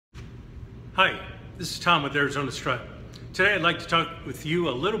Hi, this is Tom with Arizona Strut. Today I'd like to talk with you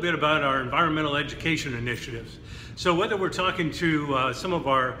a little bit about our environmental education initiatives. So whether we're talking to some of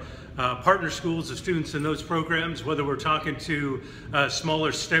our partner schools of students in those programs, whether we're talking to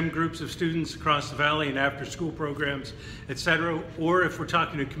smaller STEM groups of students across the valley and after school programs, etc., or if we're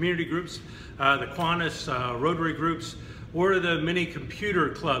talking to community groups, the Kiwanis, Rotary groups, or the many computer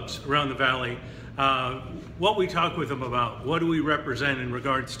clubs around the valley, what we talk with them about, what do we represent in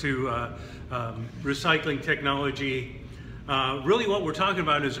regards to recycling technology. Really what we're talking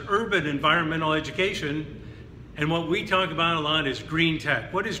about is urban environmental education, and what we talk about a lot is green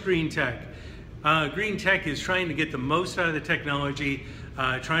tech. What is green tech? Green tech is trying to get the most out of the technology,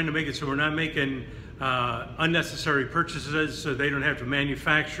 trying to make it so we're not making unnecessary purchases so they don't have to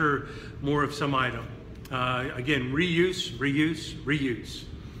manufacture more of some item. Again, reuse, reuse, reuse.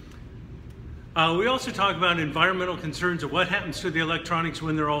 We also talk about environmental concerns of what happens to the electronics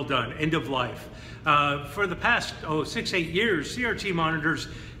when they're all done, end of life. For the past 6-8 years, CRT monitors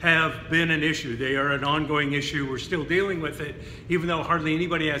have been an issue. They are an ongoing issue. We're still dealing with it, even though hardly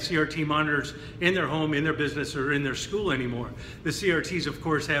anybody has CRT monitors in their home, in their business, or in their school anymore. The CRTs, of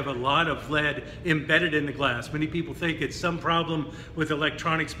course, have a lot of lead embedded in the glass. Many people think it's some problem with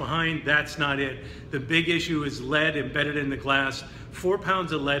electronics behind. That's not it. The big issue is lead embedded in the glass. 4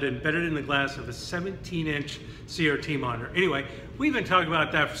 pounds of lead embedded in the glass of a 17-inch CRT monitor. Anyway, we've been talking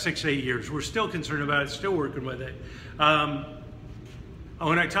about that for 6 to 8 years. We're still concerned about it, still working with it.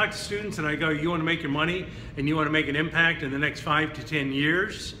 When I talk to students and I go, you want to make your money and you want to make an impact in the next 5 to 10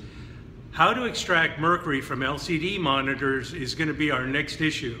 years, how to extract mercury from LCD monitors is going to be our next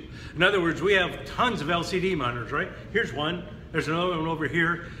issue. In other words, we have tons of LCD monitors, right? Here's one. There's another one over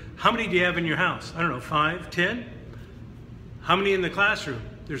here. How many do you have in your house? I don't know, 5, 10? How many in the classroom?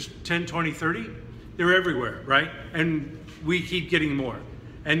 There's 10, 20, 30? They're everywhere, right? And we keep getting more.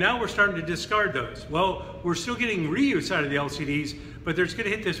 And now we're starting to discard those. Well, we're still getting reuse out of the LCDs, but there's going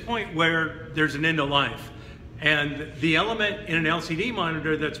to hit this point where there's an end of life. And the element in an LCD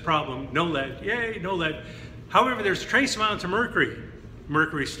monitor that's a problem, no lead, yay, no lead. However, there's trace amounts of mercury.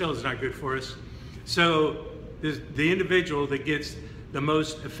 Mercury still is not good for us. So the individual that gets the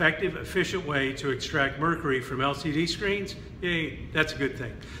most effective, efficient way to extract mercury from LCD screens, yay, that's a good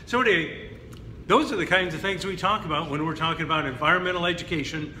thing. So anyway, those are the kinds of things we talk about when we're talking about environmental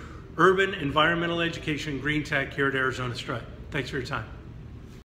education, urban environmental education, green tech here at Arizona Strut. Thanks for your time.